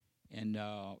And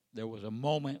there was a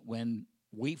moment when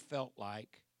we felt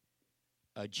like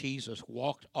Jesus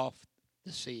walked off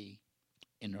the sea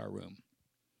in our room.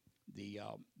 The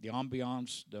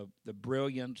ambiance, the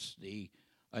brilliance, the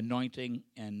anointing,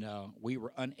 and we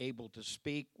were unable to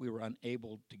speak. We were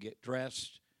unable to get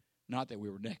dressed. Not that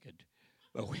we were naked,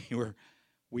 but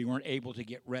we weren't able to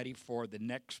get ready for the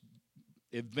next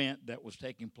event that was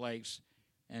taking place,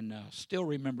 and still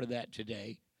remember that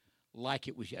today, like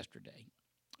it was yesterday.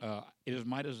 It is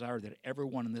my desire that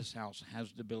everyone in this house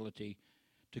has the ability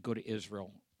to go to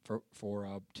Israel for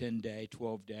a 10-day,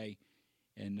 12-day,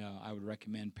 and I would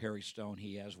recommend Perry Stone.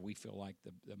 He has, we feel like,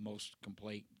 the most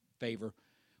complete favor.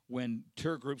 When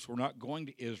tour groups were not going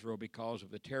to Israel because of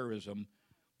the terrorism,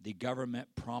 the government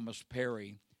promised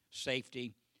Perry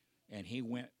safety, and he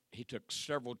went. He took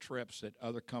several trips that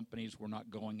other companies were not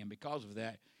going, and because of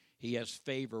that, he has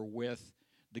favor with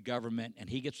the government, and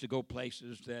he gets to go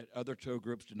places that other tour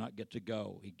groups do not get to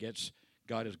go.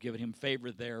 God has given him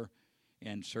favor there,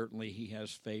 and certainly he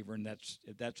has favor, and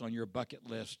if that's on your bucket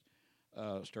list,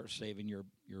 start saving your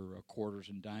quarters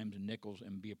and dimes and nickels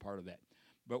and be a part of that.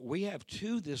 But we have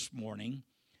two this morning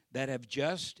that have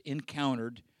just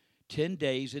encountered 10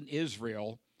 days in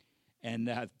Israel, and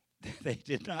they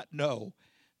did not know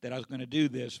that I was going to do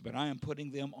this, but I am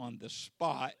putting them on the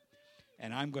spot,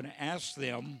 and I'm going to ask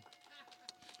them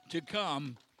to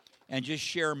come and just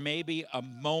share maybe a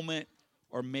moment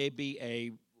or maybe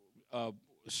a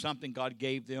something God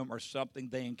gave them or something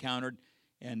they encountered,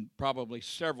 and probably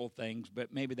several things,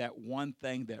 but maybe that one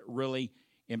thing that really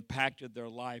impacted their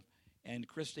life. And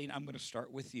Christine, I'm going to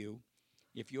start with you,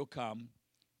 if you'll come.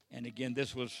 And again,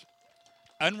 this was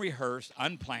unrehearsed,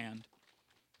 unplanned,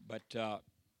 but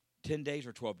 10 days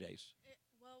or 12 days?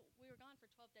 Well, we were gone for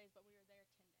 12 days, but we were there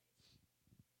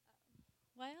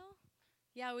 10 days. Well,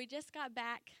 yeah, we just got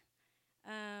back,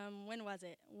 when was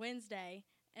it? Wednesday,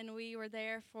 and we were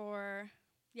there for,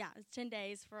 10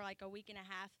 days for like a week and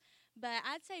a half. But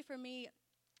I'd say for me,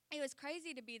 it was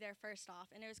crazy to be there first off,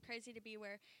 and it was crazy to be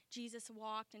where Jesus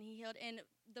walked and he healed. And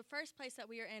the first place that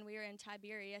we were in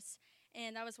Tiberias,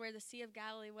 and that was where the Sea of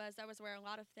Galilee was. That was where a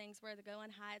lot of things were, the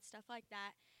Golan Heights, stuff like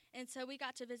that. And so we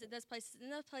got to visit those places,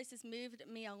 and those places moved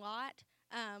me a lot.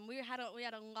 We had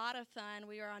a lot of fun.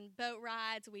 We were on boat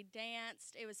rides. We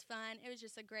danced. It was fun. It was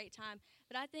just a great time.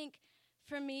 But I think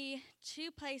for me,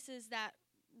 two places that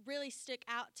really stuck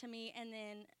out to me, and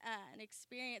then an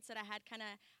experience that I had, kind of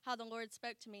how the Lord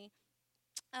spoke to me.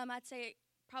 I'd say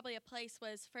probably a place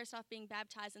was, first off, being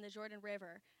baptized in the Jordan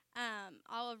River.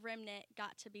 All of Remnant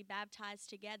got to be baptized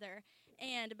together,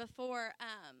 and before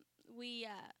we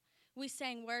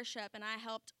sang worship, and I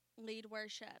helped lead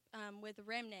worship with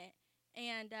Remnant.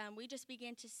 And we just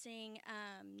began to sing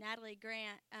Natalie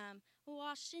Grant,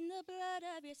 washed in the blood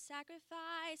of your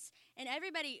sacrifice. And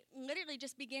everybody literally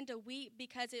just began to weep,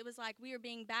 because it was like we were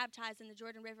being baptized in the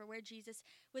Jordan River where Jesus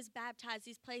was baptized,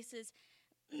 these places,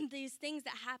 these things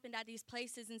that happened at these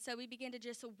places. And so we began to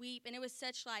just weep. And it was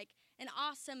such like an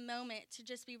awesome moment to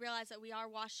just be realized that we are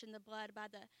washed in the blood by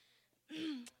the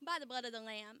by the blood of the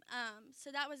Lamb.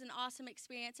 So that was an awesome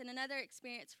experience. And another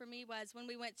experience for me was when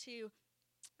we went to,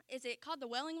 is it called the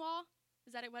Welling Wall?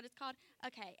 Is that what it's called?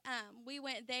 Okay. We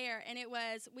went there, and it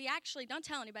was, we actually, don't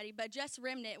tell anybody, but just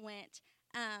Remnant went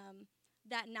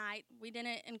that night. We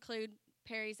didn't include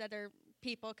Perry's other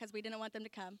people because we didn't want them to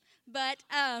come. But,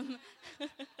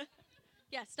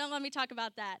 yes, don't let me talk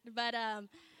about that. But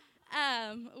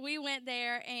we went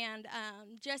there, and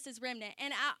just as Remnant.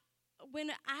 And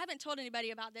I haven't told anybody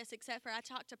about this, except for I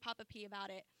talked to Papa P about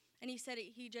it. And he said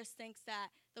he just thinks that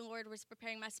the Lord was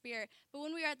preparing my spirit. But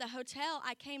when we were at the hotel,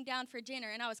 I came down for dinner,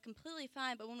 and I was completely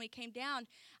fine. But when we came down,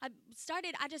 as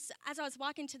I was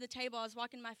walking to the table, I was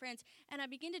walking to my friends, and I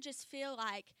began to just feel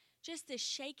like just this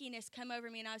shakiness come over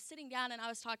me. And I was sitting down, and I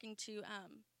was talking to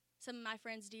some of my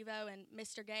friends, Devo and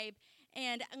Mr. Gabe.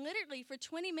 And literally for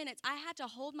 20 minutes, I had to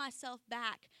hold myself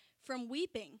back from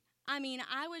weeping. I mean,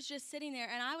 I was just sitting there,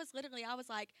 and I was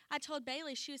like, I told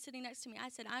Bailey, she was sitting next to me, I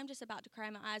said, I'm just about to cry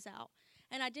my eyes out.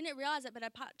 And I didn't realize it, but I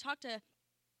talked to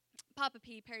Papa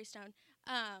P, Perry Stone,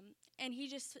 and he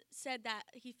just said that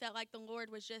he felt like the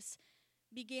Lord was just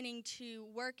beginning to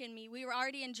work in me. We were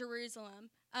already in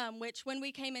Jerusalem, which when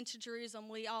we came into Jerusalem,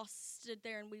 we all stood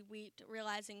there and we wept,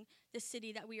 realizing the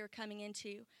city that we were coming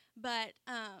into. But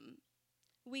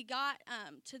we got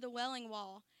to the Welling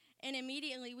Wall, and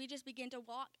immediately we just began to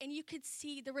walk, and you could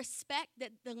see the respect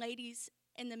that the ladies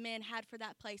and the men had for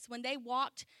that place. When they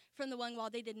walked from the Welling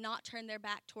Wall, they did not turn their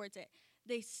back towards it.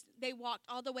 They walked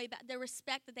all the way back. The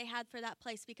respect that they had for that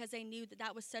place, because they knew that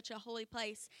that was such a holy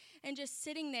place. And just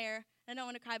sitting there, I don't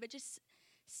want to cry, but just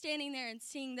standing there and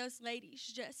seeing those ladies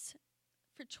just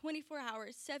for 24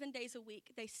 hours, 7 days a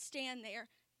week. They stand there.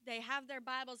 They have their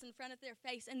Bibles in front of their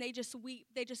face, and they just weep.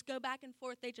 They just go back and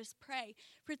forth. They just pray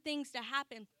for things to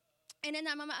happen. And in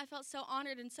that moment, I felt so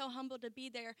honored and so humbled to be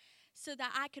there so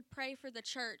that I could pray for the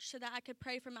church, so that I could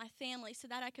pray for my family, so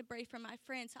that I could pray for my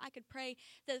friends, so I could pray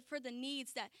for the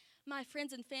needs that my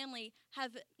friends and family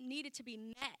have needed to be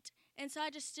met. And so I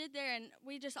just stood there, and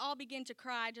we just all began to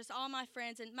cry, just all my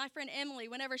friends. And my friend Emily,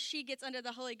 whenever she gets under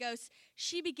the Holy Ghost,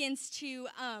 she begins to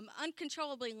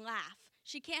uncontrollably laugh.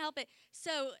 She can't help it.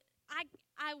 So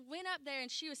I went up there,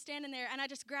 and she was standing there, and I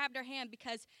just grabbed her hand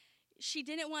because she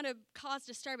didn't want to cause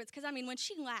disturbance. Because, I mean, when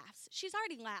she laughs, she's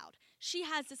already loud. She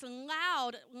has this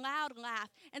loud, loud laugh.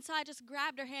 And so I just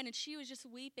grabbed her hand, and she was just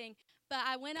weeping. But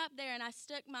I went up there, and I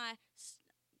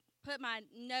put my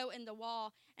note in the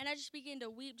wall, and I just began to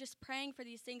weep, just praying for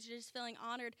these things, just feeling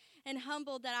honored and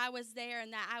humbled that I was there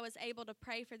and that I was able to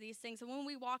pray for these things. And when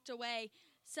we walked away,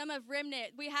 some of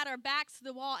Remnant, we had our backs to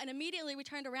the wall, and immediately we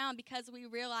turned around because we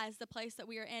realized the place that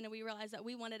we were in, and we realized that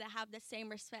we wanted to have the same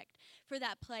respect for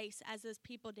that place as those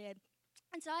people did.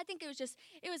 And so I think it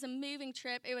was a moving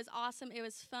trip. It was awesome. It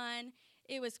was fun.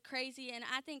 It was crazy. And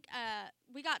I think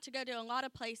we got to go to a lot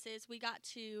of places.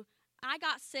 I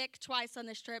got sick twice on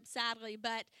this trip, sadly,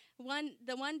 but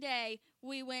the one day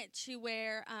we went to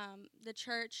where the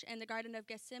church and the Garden of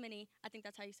Gethsemane, I think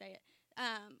that's how you say it,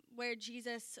 where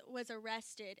Jesus was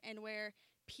arrested, and where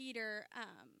Peter,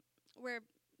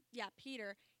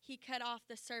 he cut off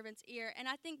the servant's ear. And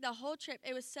I think the whole trip,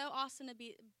 it was so awesome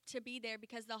to be there,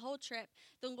 because the whole trip,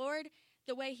 the Lord,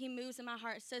 the way he moves in my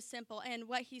heart is so simple. And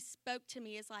what he spoke to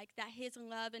me is like that his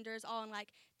love endures all, and like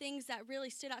things that really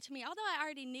stood out to me. Although I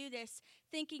already knew this,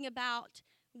 thinking about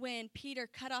when Peter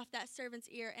cut off that servant's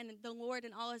ear, and the Lord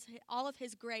and all of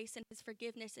his grace and his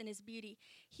forgiveness and his beauty,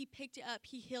 he picked it up,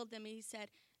 he healed them, and he said,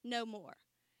 no more.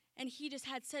 And he just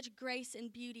had such grace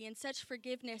and beauty and such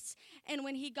forgiveness. And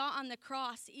when he got on the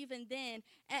cross, even then,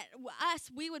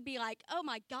 we would be like, oh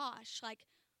my gosh, like,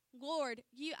 Lord,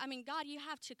 God, you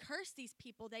have to curse these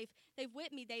people. They've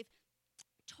whipped me. They've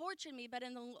tortured me. But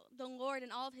in the Lord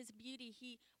and all of his beauty,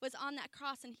 he was on that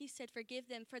cross, and he said, forgive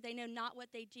them, for they know not what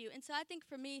they do. And so I think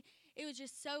for me, it was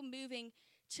just so moving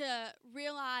to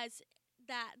realize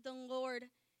that the Lord,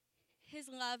 his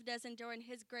love does endure, and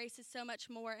his grace is so much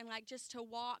more. And like just to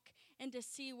walk and to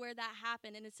see where that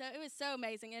happened. And it was so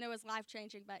amazing, and it was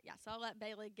life-changing. But yeah, so I'll let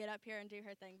Bailey get up here and do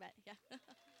her thing. But yeah.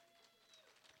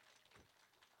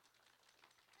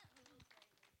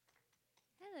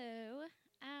 Hello.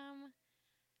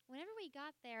 Whenever we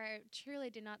got there, it truly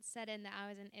did not set in that I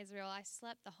was in Israel. I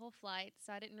slept the whole flight,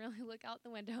 so I didn't really look out the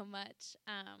window much.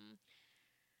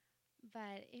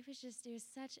 But it was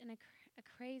such a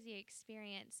crazy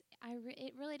experience.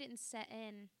 It really didn't set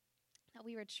in that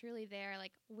we were truly there,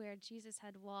 like where Jesus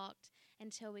had walked,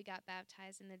 until we got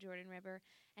baptized in the Jordan River.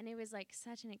 And it was like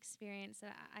such an experience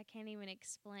that I can't even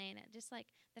explain it. Just like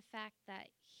the fact that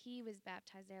he was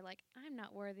baptized there, like I'm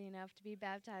not worthy enough to be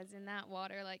baptized in that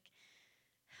water. Like,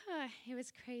 it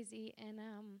was crazy. And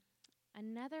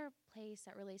another place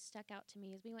that really stuck out to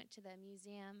me is we went to the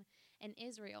museum in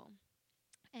Israel.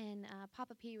 And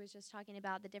Papa P was just talking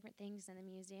about the different things in the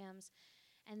museums.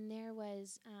 And there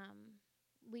was,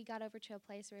 we got over to a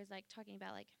place where it was like talking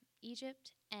about like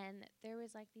Egypt. And there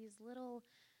was like these little,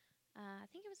 I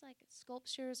think it was like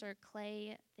sculptures or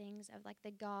clay things of like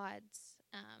the gods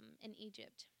in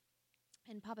Egypt.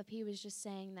 And Papa P was just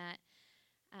saying that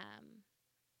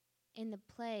in the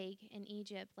plague in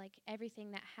Egypt, like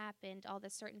everything that happened, all the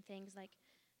certain things, like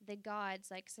the gods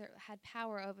like had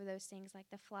power over those things, like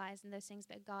the flies and those things,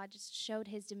 but God just showed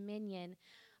his dominion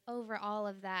over all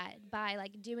of that by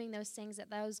like doing those things that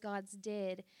those gods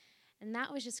did. And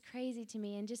that was just crazy to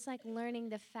me. And just like learning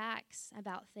the facts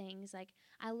about things, like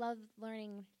I love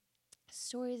learning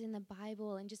stories in the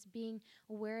Bible and just being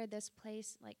aware of this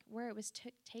place, like where it was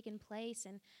taking place,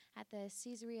 and at the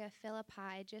Caesarea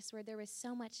Philippi, just where there was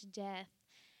so much death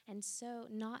and so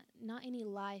not any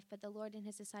life, but the Lord and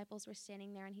his disciples were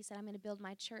standing there, and he said, I'm going to build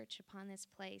my church upon this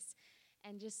place.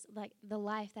 And just like the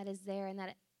life that is there, and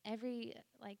that every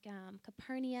like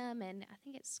Capernaum, and I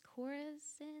think it's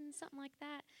Chorazin, something like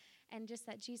that, and just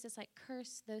that Jesus like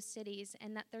cursed those cities,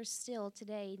 and that they're still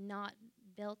today not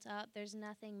built up. There's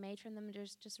nothing made from them.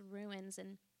 There's just ruins.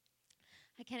 And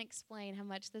I can't explain how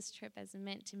much this trip has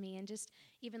meant to me. And just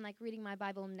even like reading my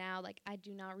Bible now, like I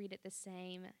do not read it the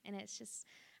same. And it's just,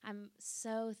 I'm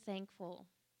so thankful.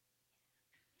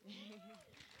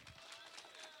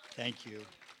 Thank you.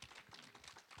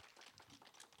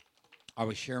 I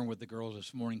was sharing with the girls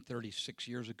this morning 36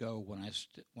 years ago when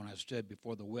I stood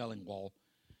before the Wailing Wall,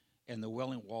 and the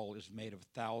Wailing Wall is made of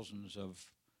thousands of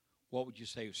what would you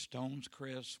say, stones,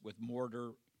 Chris, with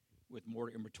mortar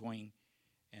in between,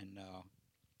 and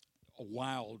a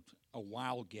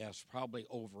wild guess, probably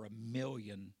over 1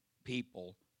 million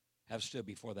people have stood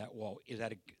before that wall.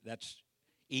 That's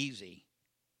easy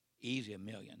 1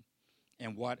 million.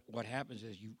 And what happens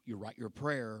is you write your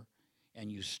prayer, and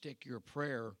you stick your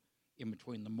prayer in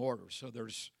between the mortar. So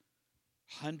there's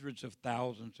hundreds of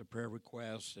thousands of prayer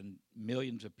requests, and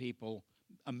millions of people,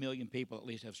 1 million people at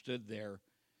least, have stood there.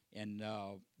 And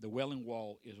the Wailing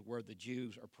Wall is where the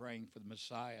Jews are praying for the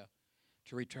Messiah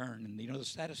to return. And the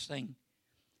saddest thing,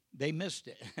 they missed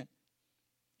it.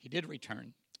 He did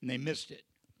return, and they missed it.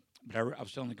 But I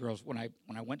was telling the girls, when I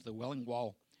went to the Wailing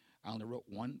Wall, I only wrote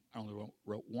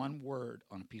one word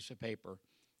on a piece of paper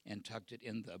and tucked it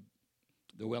in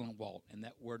the Wailing Wall, and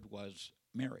that word was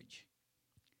marriage.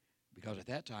 Because at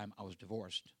that time I was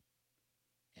divorced,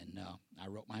 and I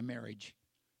wrote my marriage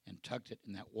and tucked it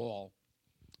in that wall.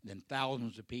 Then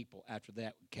thousands of people after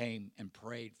that came and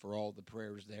prayed for all the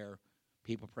prayers there,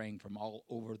 people praying from all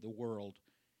over the world,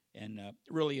 and it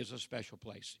really is a special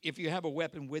place. If you have a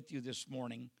weapon with you this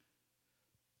morning,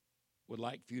 would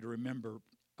like for you to remember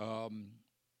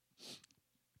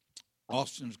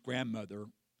Austin's grandmother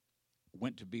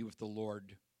went to be with the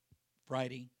Lord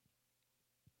Friday,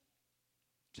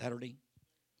 Saturday,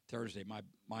 Thursday.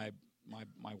 My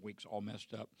week's all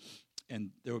messed up. And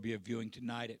there will be a viewing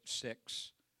tonight at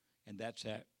 6, and that's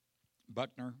at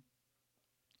Buckner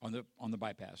on the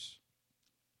bypass.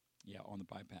 Yeah, on the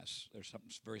bypass. There's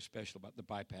something very special about the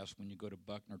bypass when you go to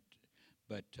Buckner.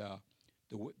 But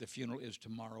the funeral is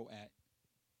tomorrow at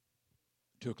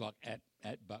 2:00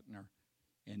 at Buckner,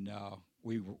 and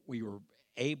we were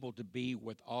able to be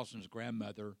with Austin's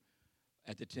grandmother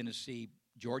at the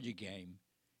Tennessee-Georgia game,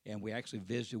 and we actually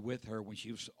visited with her when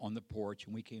she was on the porch,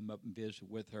 and we came up and visited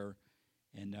with her.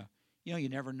 And you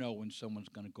never know when someone's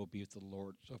going to go be with the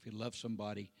Lord. So if you love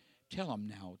somebody, tell them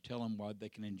now. Tell them why they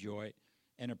can enjoy it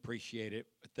and appreciate it.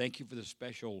 Thank you for the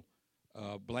special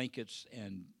blankets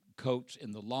and coats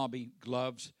in the lobby,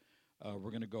 gloves.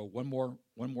 We're going to go one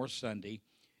more Sunday,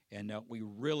 and we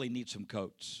really need some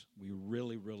coats. We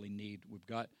really need. We've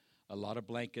got a lot of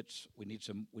blankets. We need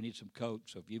some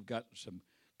coats. So if you've got some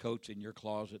coats in your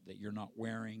closet that you're not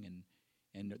wearing,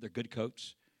 and they're good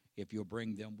coats, if you'll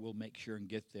bring them, we'll make sure and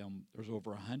get them. There's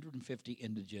over 150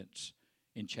 indigents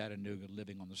in Chattanooga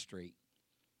living on the street,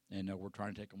 and we're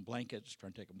trying to take them blankets,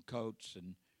 trying to take them coats,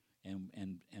 and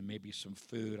maybe some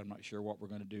food. I'm not sure what we're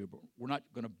going to do, but we're not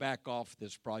going to back off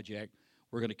this project.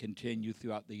 We're going to continue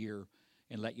throughout the year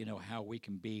and let you know how we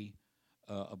can be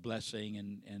a blessing.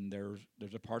 And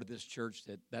there's a part of this church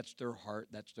that's their heart,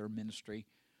 that's their ministry.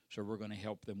 So we're going to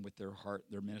help them with their heart,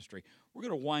 their ministry. We're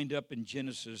going to wind up in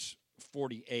Genesis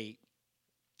 48.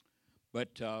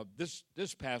 But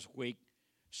this past week,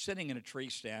 sitting in a tree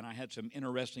stand, I had some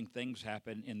interesting things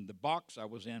happen. In the box I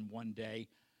was in one day,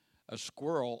 a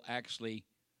squirrel actually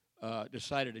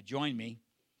decided to join me,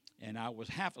 and I was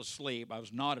half asleep. I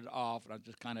was nodded off, and I was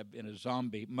just kind of in a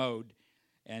zombie mode.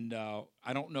 And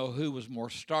I don't know who was more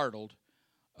startled,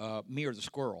 me or the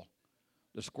squirrel.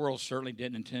 The squirrel certainly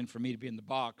didn't intend for me to be in the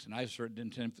box, and I certainly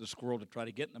didn't intend for the squirrel to try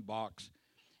to get in the box.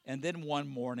 And then one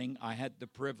morning, I had the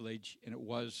privilege, and it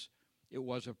was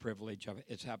a privilege.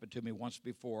 It's happened to me once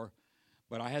before,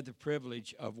 but I had the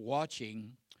privilege of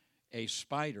watching a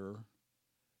spider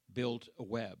build a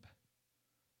web.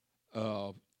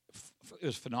 It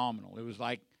was phenomenal. It was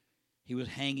like he was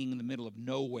hanging in the middle of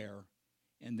nowhere,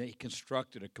 and they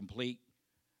constructed a complete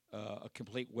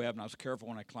web. And I was careful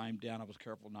when I climbed down. I was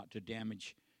careful not to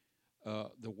damage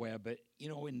the web. But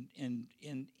in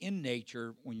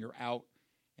nature, when you're out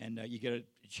and you get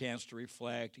a chance to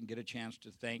reflect and get a chance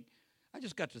to think, I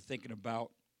just got to thinking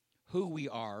about who we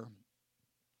are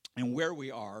and where we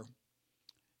are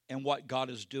and what God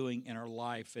is doing in our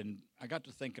life. And I got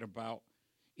to thinking about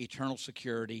eternal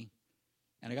security,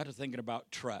 and I got to thinking about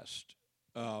trust.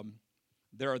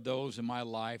 There are those in my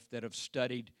life that have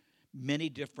studied many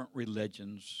different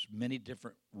religions, many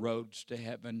different roads to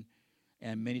heaven,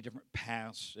 and many different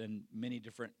paths and many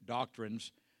different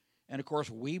doctrines. And, of course,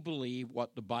 we believe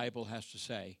what the Bible has to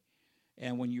say.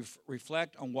 And when you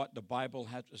reflect on what the Bible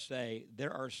has to say,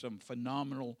 there are some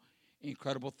phenomenal,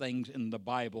 incredible things in the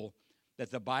Bible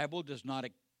that the Bible does not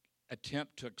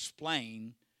attempt to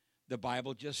explain. The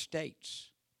Bible just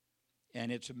states.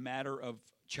 And it's a matter of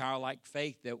childlike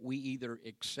faith that we either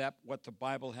accept what the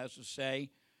Bible has to say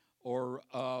or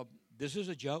this is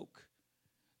a joke.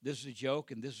 This is a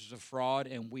joke and this is a fraud,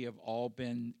 and we have all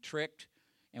been tricked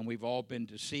and we've all been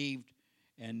deceived,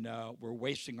 and we're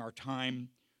wasting our time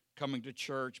coming to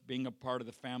church, being a part of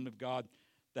the family of God.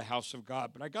 the house of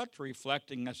God. But I got to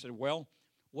reflecting. I said, well,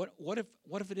 what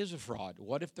if it is a fraud?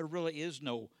 What if there really is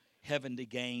no heaven to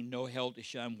gain, no hell to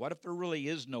shun? What if there really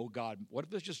is no God? What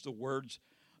if it's just the words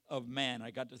of man?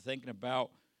 I got to thinking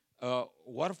about,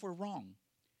 what if we're wrong?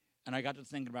 And I got to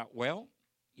thinking about, well,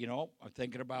 I'm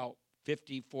thinking about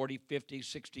 50, 40, 50,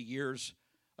 60 years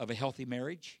of a healthy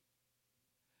marriage.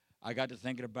 I got to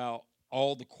thinking about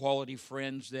all the quality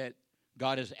friends that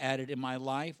God has added in my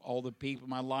life, all the people in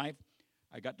my life.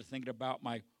 I got to thinking about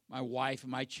my wife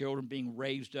and my children being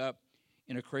raised up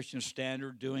in a Christian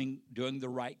standard, doing the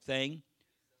right thing.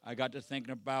 I got to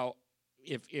thinking about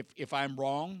if I'm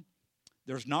wrong,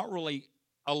 there's not really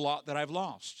a lot that I've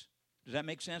lost. Does that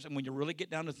make sense? And when you really get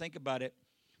down to think about it,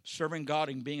 serving God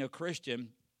and being a Christian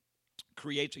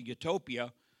creates a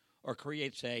utopia or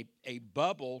creates a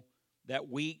bubble that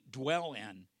we dwell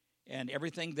in. And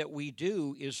everything that we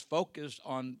do is focused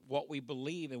on what we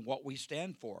believe and what we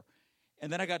stand for.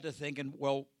 And then I got to thinking,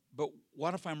 well, but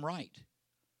what if I'm right?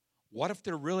 What if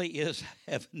there really is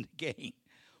heaven to gain?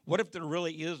 What if there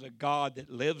really is a God that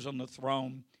lives on the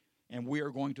throne and we are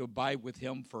going to abide with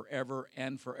him forever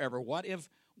and forever? What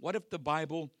if the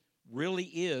Bible really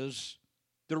is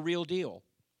the real deal?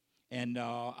 And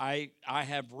I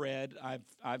have read,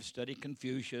 I've studied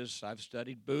Confucius, I've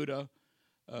studied Buddha,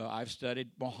 I've studied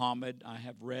Muhammad, I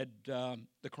have read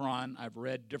the Quran, I've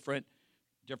read different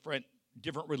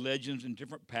religions and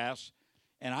different paths,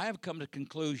 and I have come to the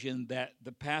conclusion that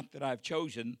the path that I've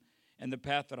chosen and the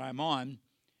path that I'm on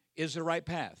is the right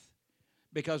path,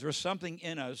 because there's something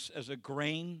in us as a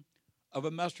grain of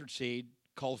a mustard seed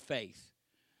called faith.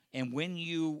 And when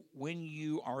you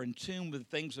are in tune with the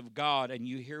things of God and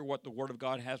you hear what the Word of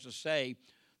God has to say,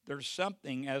 there's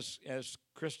something, as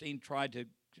Christine tried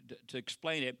to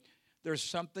explain it, there's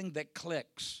something that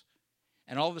clicks.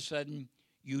 And all of a sudden,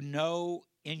 you know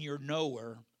in your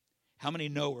knower, how many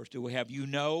knowers do we have? You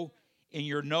know in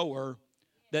your knower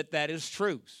that is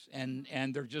truth. And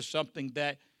there's just something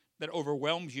that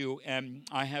overwhelms you. And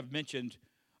I have mentioned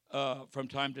from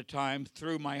time to time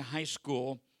through my high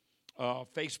school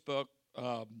Facebook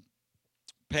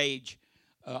page,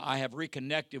 I have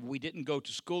reconnected. We didn't go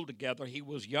to school together. He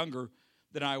was younger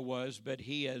than I was, but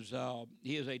he is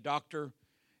a doctor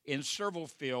in several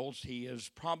fields. He is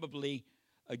probably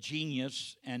a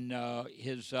genius, and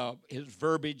his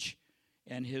verbiage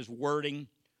and his wording.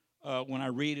 When I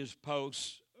read his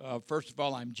posts, first of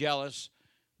all, I'm jealous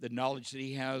the knowledge that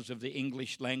he has of the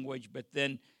English language. But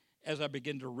then, as I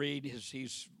begin to read,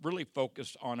 he's really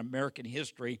focused on American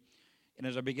history. And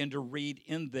as I begin to read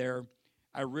in there,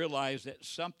 I realized that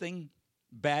something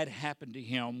bad happened to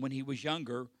him when he was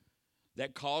younger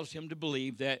that caused him to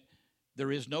believe that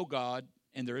there is no God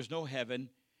and there is no heaven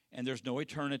and there's no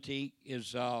eternity.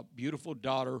 His beautiful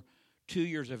daughter, 2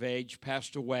 years of age,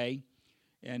 passed away.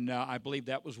 And I believe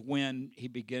that was when he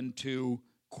began to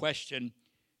question.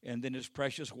 And then his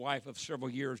precious wife of several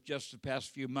years, just the past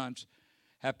few months,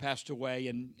 have passed away.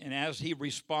 And as he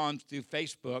responds through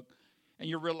Facebook, and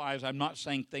you realize I'm not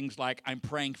saying things like, I'm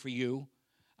praying for you.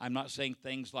 I'm not saying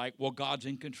things like, well, God's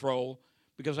in control,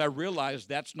 because I realize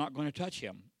that's not going to touch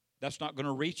him. That's not going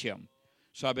to reach him.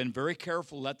 So I've been very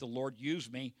careful to let the Lord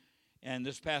use me. And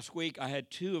this past week, I had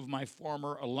 2 of my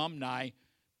former alumni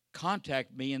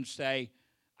contact me and say,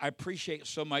 I appreciate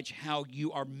so much how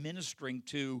you are ministering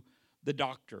to the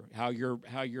doctor, how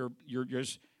you're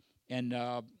just, and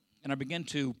I begin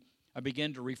to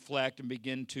reflect and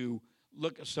begin to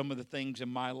look at some of the things in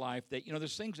my life that,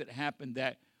 there's things that happen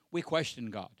that we question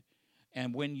God.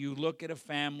 And when you look at a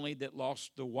family that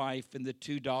lost the wife and the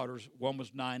 2 daughters, one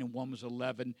was 9 and one was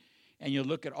 11, and you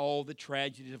look at all the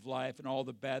tragedies of life and all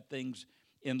the bad things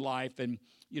in life, and,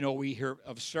 we hear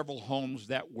of several homes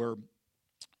that were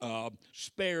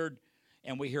spared,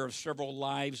 and we hear of several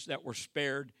lives that were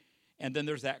spared. And then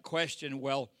there's that question,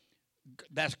 well,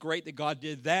 that's great that God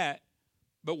did that,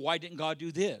 but why didn't God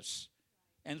do this?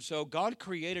 And so God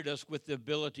created us with the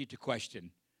ability to question.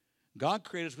 God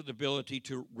created us with the ability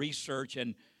to research,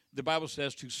 and the Bible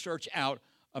says to search out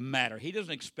a matter. He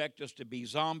doesn't expect us to be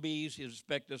zombies. He doesn't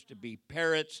expect us to be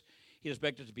parrots. He doesn't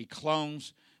expect us to be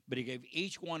clones, but he gave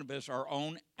each one of us our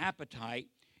own appetite,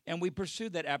 and we pursue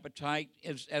that appetite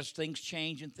as things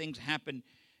change and things happen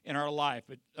in our life.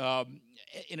 But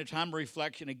in a time of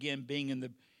reflection, again, being in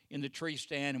the tree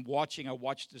stand and I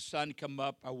watched the sun come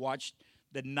up. I watched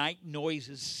the night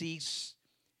noises cease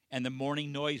and the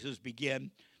morning noises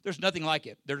begin. There's nothing like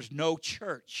it. There's no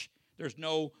church. There's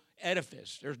no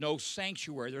edifice. There's no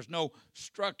sanctuary. There's no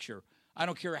structure. I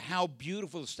don't care how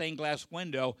beautiful the stained glass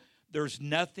window. There's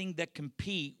nothing that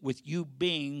compete with you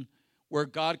being where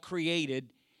God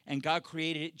created, and God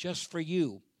created it just for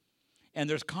you. And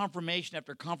there's confirmation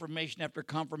after confirmation after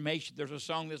confirmation. There's a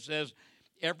song that says,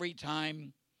 every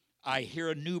time I hear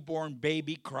a newborn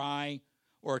baby cry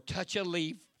or touch a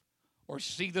leaf or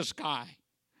see the sky,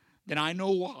 then I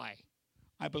know why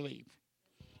I believe.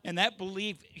 And that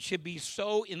belief should be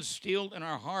so instilled in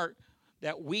our heart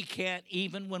that we can't,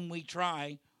 even when we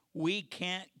try, we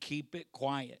can't keep it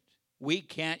quiet. We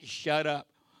can't shut up.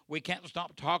 We can't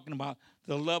stop talking about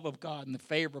the love of God and the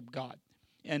favor of God.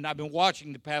 And I've been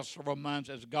watching the past several months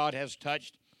as God has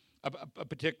touched a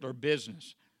particular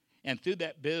business. And through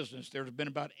that business, there's been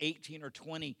about 18 or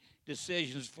 20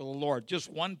 decisions for the Lord.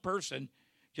 Just one person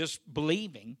just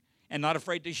believing and not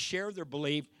afraid to share their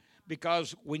belief,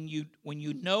 because when you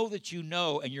know that you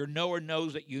know and your knower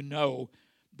knows that you know,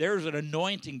 there's an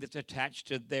anointing that's attached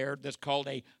to there that's called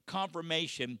a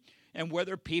confirmation. And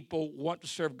whether people want to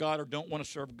serve God or don't want to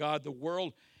serve God, the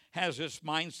world has this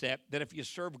mindset that if you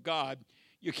serve God,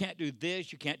 you can't do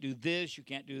this, you can't do this, you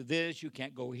can't do this, you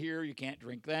can't go here, you can't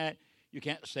drink that, you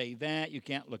can't say that, you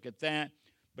can't look at that.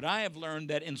 But I have learned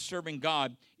that in serving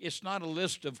God, it's not a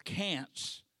list of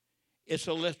can'ts, it's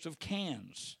a list of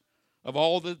cans of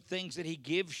all the things that he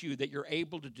gives you that you're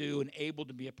able to do and able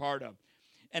to be a part of.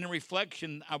 And in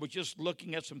reflection, I was just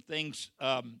looking at some things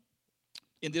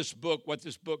in this book, what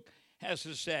this book has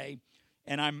to say,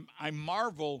 and I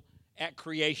marvel at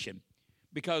creation.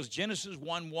 Because Genesis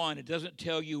 1:1, it doesn't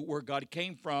tell you where God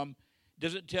came from. It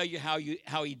doesn't tell you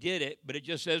how he did it, but it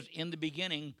just says, in the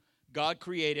beginning, God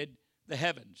created the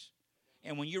heavens.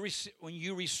 And when you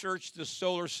research the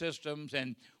solar systems,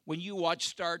 and when you watch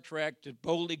Star Trek to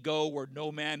boldly go where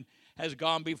no man has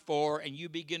gone before, and you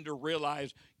begin to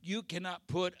realize you cannot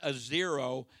put a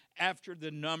zero after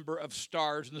the number of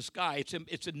stars in the sky.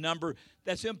 It's a number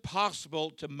that's impossible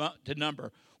to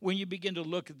number. When you begin to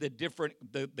look at the different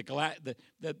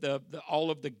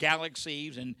all of the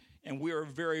galaxies, and we're a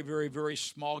very, very, very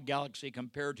small galaxy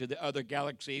compared to the other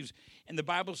galaxies, and the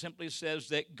Bible simply says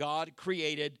that God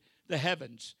created the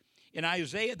heavens. In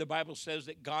Isaiah, the Bible says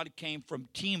that God came from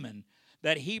Teman.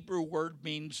 That Hebrew word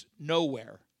means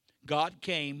nowhere. God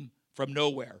came from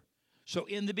nowhere. So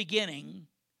in the beginning,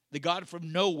 the God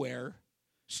from nowhere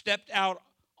stepped out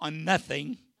on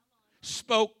nothing,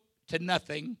 spoke to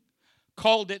nothing,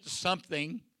 called it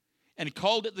something, and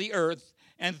called it the earth,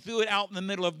 and threw it out in the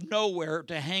middle of nowhere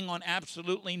to hang on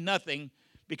absolutely nothing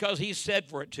because he said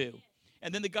for it to.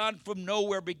 And then the God from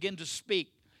nowhere began to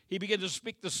speak. He began to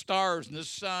speak the stars and the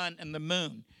sun and the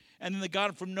moon. And then the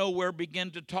God from nowhere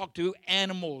began to talk to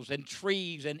animals and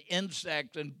trees and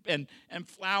insects and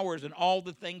flowers and all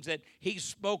the things that he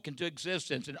spoke into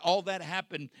existence. And all that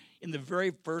happened in the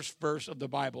very first verse of the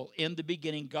Bible. In the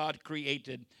beginning, God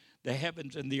created the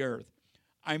heavens and the earth.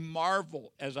 I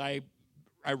marvel as I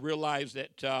realize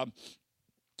that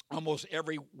almost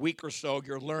every week or so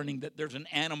you're learning that there's an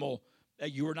animal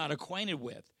that you are not acquainted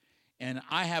with. And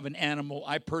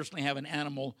I personally have an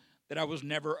animal that I was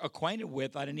never acquainted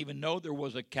with. I didn't even know there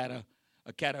was a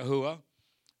catahua.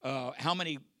 How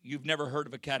many, you've never heard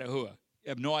of a catahua? You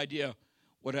have no idea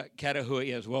what a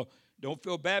catahua is. Well, don't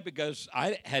feel bad, because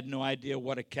I had no idea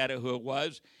what a catahua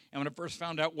was. And when I first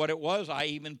found out what it was, I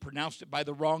even pronounced it by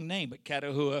the wrong name. But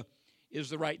catahua is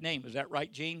the right name. Is that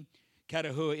right, Gene?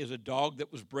 Catahua is a dog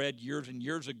that was bred years and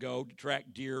years ago to track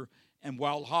deer and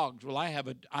wild hogs. Well, I have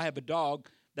a dog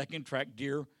that can track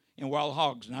deer and wild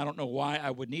hogs. And I don't know why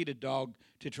I would need a dog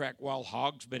to track wild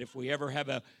hogs, but if we ever have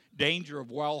a danger of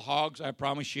wild hogs, I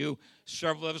promise you,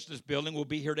 several of us in this building will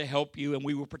be here to help you, and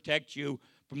we will protect you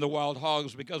from the wild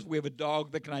hogs, because we have a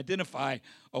dog that can identify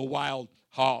a wild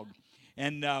hog.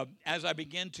 And as I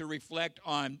begin to reflect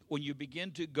on when you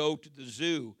begin to go to the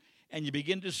zoo and you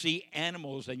begin to see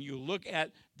animals and you look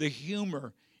at the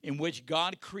humor in which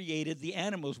God created the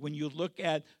animals, when you look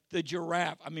at the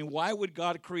giraffe, I mean, why would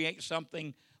God create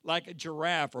something like a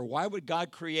giraffe? Or why would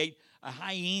God create a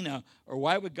hyena? Or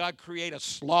why would God create a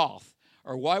sloth?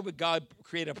 Or why would God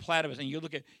create a platypus? And you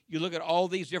look at all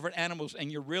these different animals,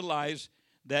 and you realize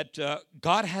that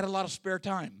God had a lot of spare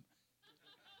time.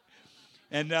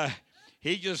 And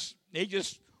he just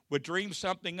would dream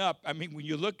something up. I mean, when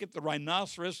you look at the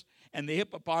rhinoceros and the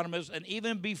hippopotamus, and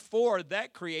even before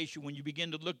that creation, when you begin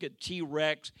to look at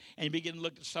T-Rex and you begin to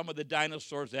look at some of the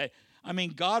dinosaurs,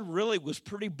 God really was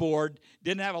pretty bored,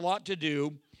 didn't have a lot to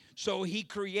do, so he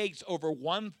creates over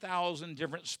 1,000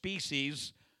 different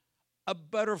species of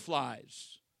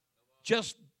butterflies.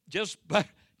 Just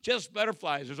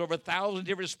butterflies. There's over 1,000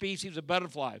 different species of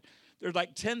butterflies. There's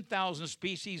like 10,000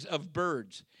 species of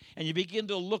birds. And you begin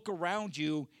to look around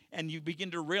you, and you begin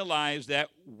to realize that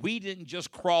we didn't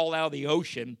just crawl out of the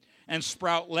ocean and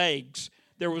sprout legs,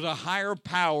 There was a higher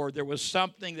power. There was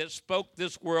something that spoke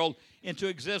this world into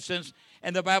existence.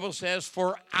 And the Bible says,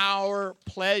 for our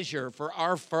pleasure, for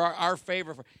our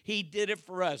favor, he did it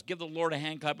for us. Give the Lord a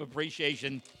hand clap of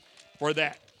appreciation for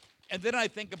that. And then I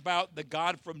think about the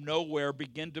God from nowhere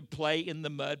begin to play in the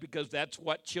mud, because that's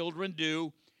what children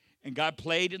do. And God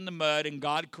played in the mud, and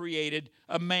God created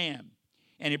a man.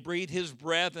 And he breathed his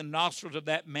breath in the nostrils of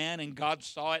that man, and God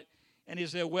saw it. And he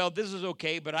said, well, this is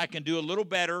okay, but I can do a little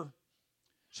better.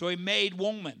 So he made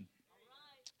woman.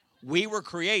 We were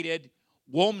created.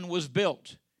 Woman was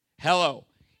built. Hello.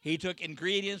 He took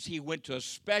ingredients. He went to a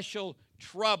special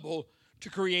trouble to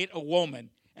create a woman.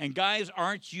 And guys,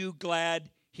 aren't you glad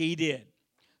he did?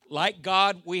 Like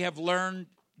God, we have learned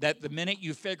that the minute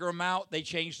you figure them out, they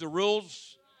change the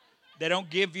rules. They don't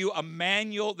give you a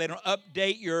manual. They don't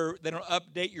update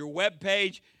your web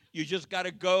page. You just got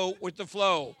to go with the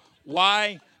flow.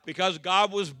 Why? Because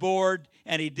God was bored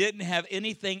and he didn't have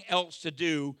anything else to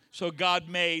do, so God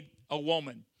made a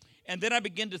woman. And then I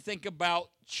begin to think about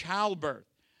childbirth.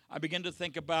 I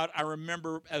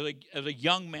remember as a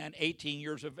young man, 18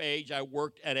 years of age, I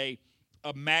worked at a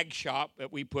mag shop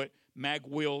that we put mag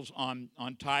wheels on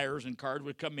tires, and cars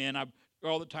would come in. I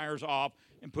all the tires off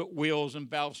and put wheels and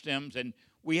valve stems. And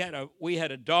we had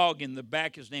a dog in the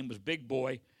back. His name was Big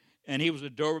Boy, and he was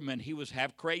a Doberman. He was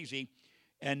half crazy,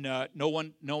 and no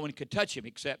one could touch him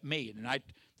except me. And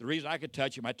the reason I could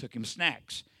touch him, I took him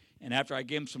snacks. And after I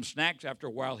gave him some snacks, after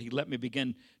a while, he let me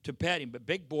begin to pet him. But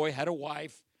Big Boy had a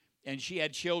wife, and she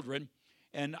had children,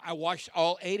 and I watched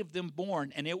all 8 of them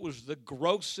born, and it was the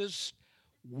grossest,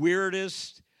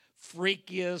 weirdest,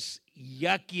 freakiest,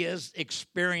 yuckiest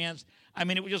experience. I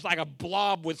mean, it was just like a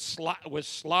blob with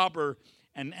slobber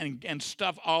and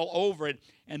stuff all over it.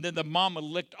 And then the mama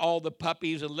licked all the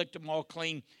puppies and licked them all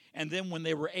clean. And then when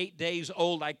they were 8 days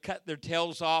old, I cut their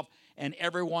tails off, and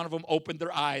every one of them opened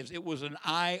their eyes. It was an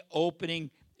eye-opening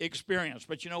experience.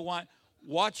 But you know what?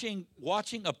 Watching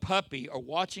a puppy or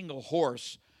watching a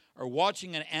horse or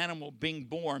watching an animal being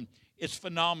born, it's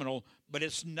phenomenal, but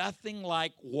it's nothing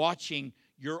like watching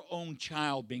your own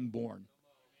child being born.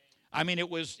 I mean, it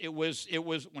was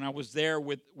when I was there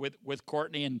with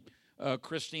Courtney and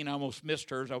Christine. I almost missed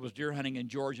hers. I was deer hunting in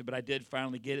Georgia, but I did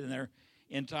finally get in there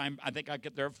in time. I think I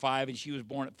got there at 5, and she was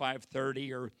born at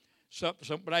 5:30 or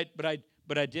something.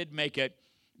 But I did make it.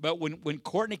 But when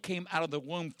Courtney came out of the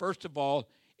womb, first of all,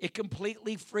 it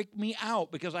completely freaked me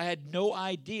out because I had no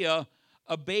idea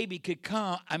a baby could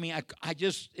come. I mean,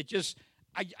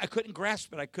 I couldn't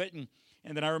grasp it. I couldn't.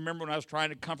 And then I remember when I was trying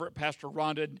to comfort Pastor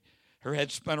Rhonda, her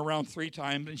head spun around 3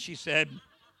 times, and she said,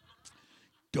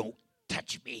 "Don't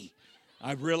touch me."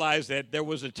 I realized that there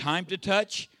was a time to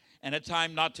touch and a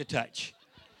time not to touch.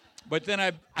 But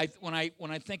then when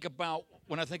I think about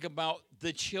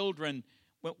the children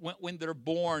when they're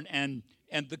born, and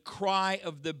the cry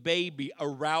of the baby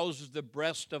arouses the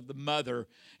breast of the mother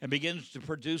and begins to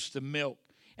produce the milk.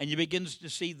 And you begin to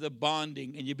see the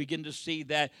bonding, and you begin to see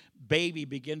that baby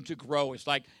begin to grow. It's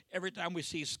like every time we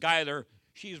see Skylar,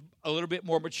 she's a little bit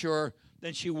more mature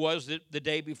than she was the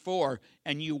day before.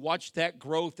 And you watch that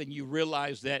growth, and you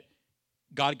realize that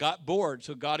God got bored,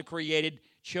 so God created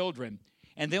children.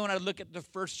 And then when I look at the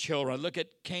first children, I look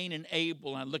at Cain and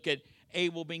Abel, and I look at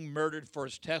Abel being murdered for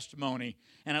his testimony.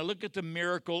 And I look at the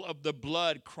miracle of the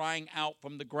blood crying out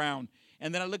from the ground.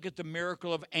 And then I look at the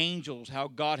miracle of angels, how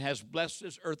God has blessed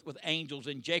this earth with angels.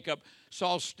 And Jacob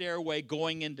saw a stairway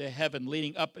going into heaven,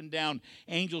 leading up and down,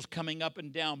 angels coming up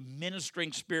and down,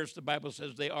 ministering spirits, the Bible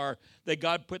says they are, that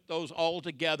God put those all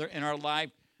together in our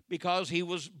life because he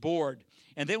was bored.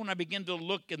 And then when I begin to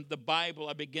look in the Bible,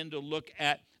 I begin to look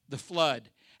at the flood,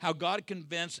 how God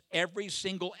convinced every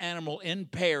single animal in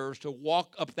pairs to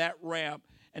walk up that ramp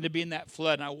and to be in that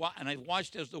flood. And I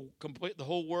watched as the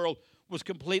whole world was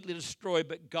completely destroyed,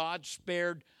 but God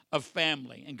spared a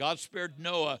family, and God spared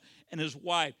Noah and his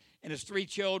wife and his 3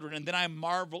 children. And then I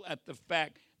marvel at the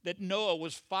fact that Noah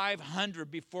was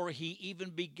 500 before he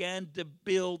even began to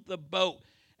build the boat.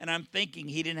 And I'm thinking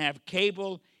he didn't have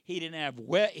cable, he didn't have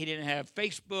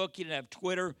Facebook, he didn't have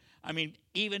Twitter. I mean,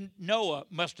 even Noah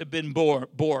must have been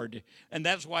bored. And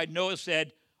that's why Noah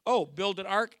said, "Oh, build an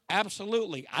ark?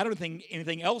 Absolutely. I don't think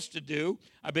anything else to do.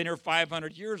 I've been here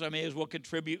 500 years. I may as well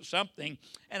contribute something."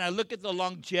 And I look at the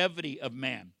longevity of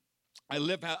man. I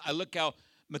look how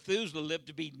Methuselah lived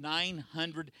to be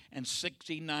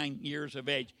 969 years of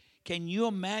age. Can you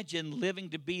imagine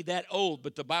living to be that old?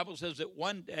 But the Bible says that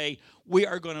one day we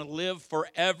are going to live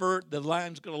forever. The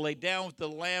Lamb's going to lay down with the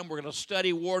Lamb. We're going to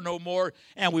study war no more,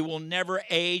 and we will never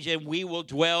age, and we will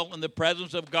dwell in the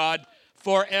presence of God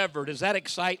forever. Does that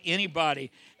excite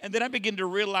anybody? And then I begin to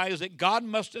realize that God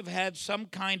must have had some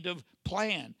kind of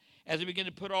plan. As I begin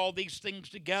to put all these things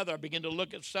together, I begin to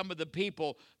look at some of the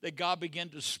people that God began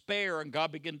to spare and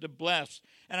God began to bless.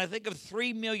 And I think of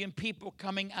 3 million people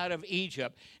coming out of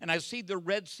Egypt. And I see the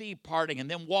Red Sea parting and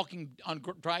them walking on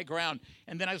dry ground.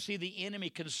 And then I see the enemy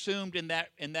consumed in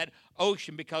that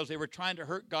ocean because they were trying to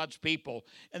hurt God's people.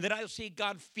 And then I see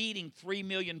God feeding 3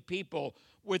 million people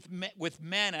with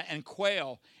manna and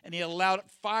quail, and he allowed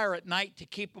fire at night to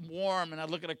keep them warm, and I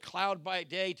look at a cloud by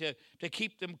day to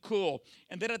keep them cool.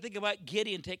 And then I think about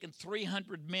Gideon taking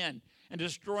 300 men and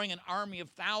destroying an army of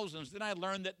thousands. Then I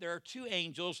learned that there are 2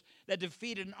 angels that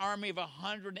defeated an army of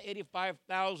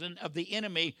 185,000 of the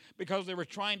enemy because they were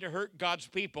trying to hurt God's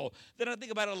people. Then I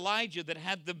think about Elijah that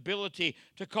had the ability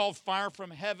to call fire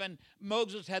from heaven.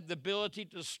 Moses had the ability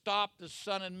to stop the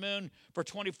sun and moon for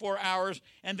 24 hours.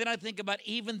 And then I think about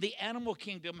even the animal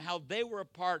kingdom, how they were a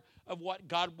part of what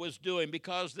God was doing,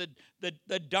 because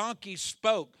the donkey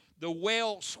spoke, the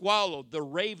whale swallowed, the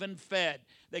raven fed.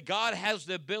 That God has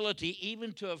the ability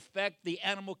even to affect the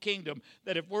animal kingdom.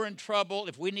 That if we're in trouble,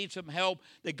 if we need some help,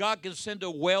 that God can send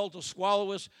a whale to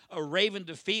swallow us, a raven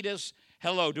to feed us.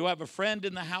 Hello, do I have a friend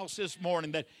in the house this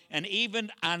morning?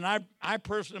 I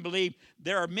personally believe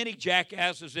there are many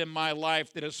jackasses in my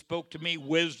life that have spoke to me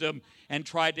wisdom and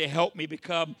tried to help me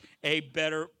become a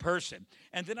better person.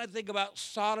 And then I think about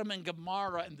Sodom and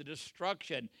Gomorrah and the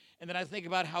destruction. And then I think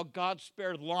about how God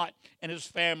spared Lot and his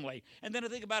family. And then I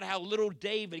think about how little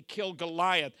David killed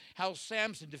Goliath, how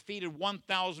Samson defeated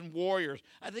 1,000 warriors.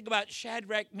 I think about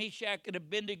Shadrach, Meshach, and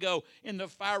Abednego in the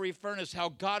fiery furnace, how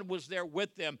God was there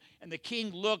with them. And the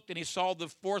king looked and he saw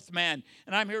the 4th man.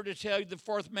 And I'm here to tell you the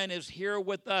 4th man is here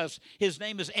with us. His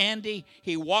name is Andy.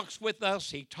 He walks with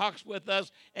us. He talks with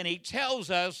us. And he tells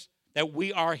us that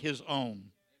we are his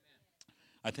own.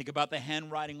 I think about the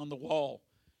handwriting on the wall.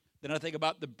 Then I think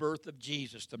about the birth of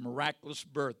Jesus, the miraculous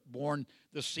birth, born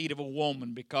the seed of a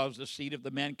woman because the seed of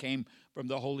the man came from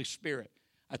the Holy Spirit.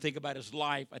 I think about his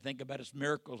life. I think about his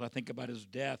miracles. I think about his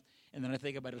death. And then I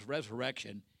think about his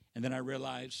resurrection. And then I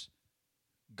realize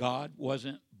God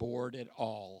wasn't bored at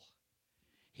all.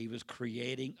 He was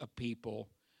creating a people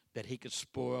that he could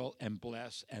spoil and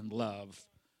bless and love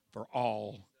for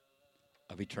all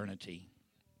of eternity.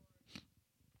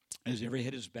 As every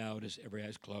head is bowed, as every eye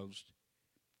is closed.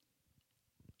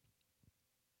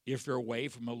 If you're away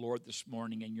from the Lord this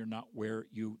morning and you're not where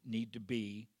you need to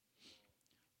be,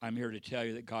 I'm here to tell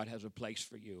you that God has a place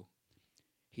for you.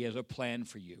 He has a plan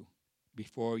for you.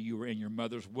 Before you were in your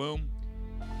mother's womb,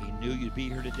 he knew you'd be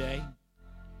here today.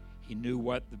 He knew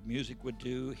what the music would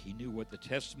do. He knew what the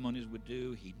testimonies would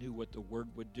do. He knew what the word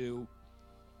would do.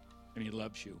 And he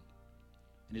loves you.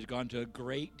 And he's gone to a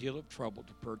great deal of trouble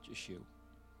to purchase you.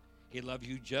 He loves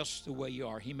you just the way you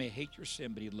are. He may hate your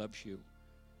sin, but he loves you.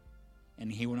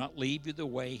 And he will not leave you the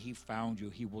way he found you.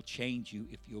 He will change you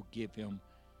if you'll give him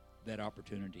that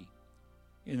opportunity.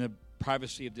 In the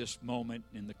privacy of this moment,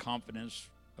 in the confidence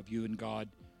of you and God,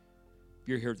 if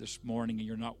you're here this morning and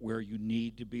you're not where you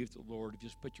need to be with the Lord,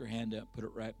 just put your hand up, put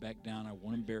it right back down. I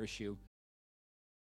won't embarrass you.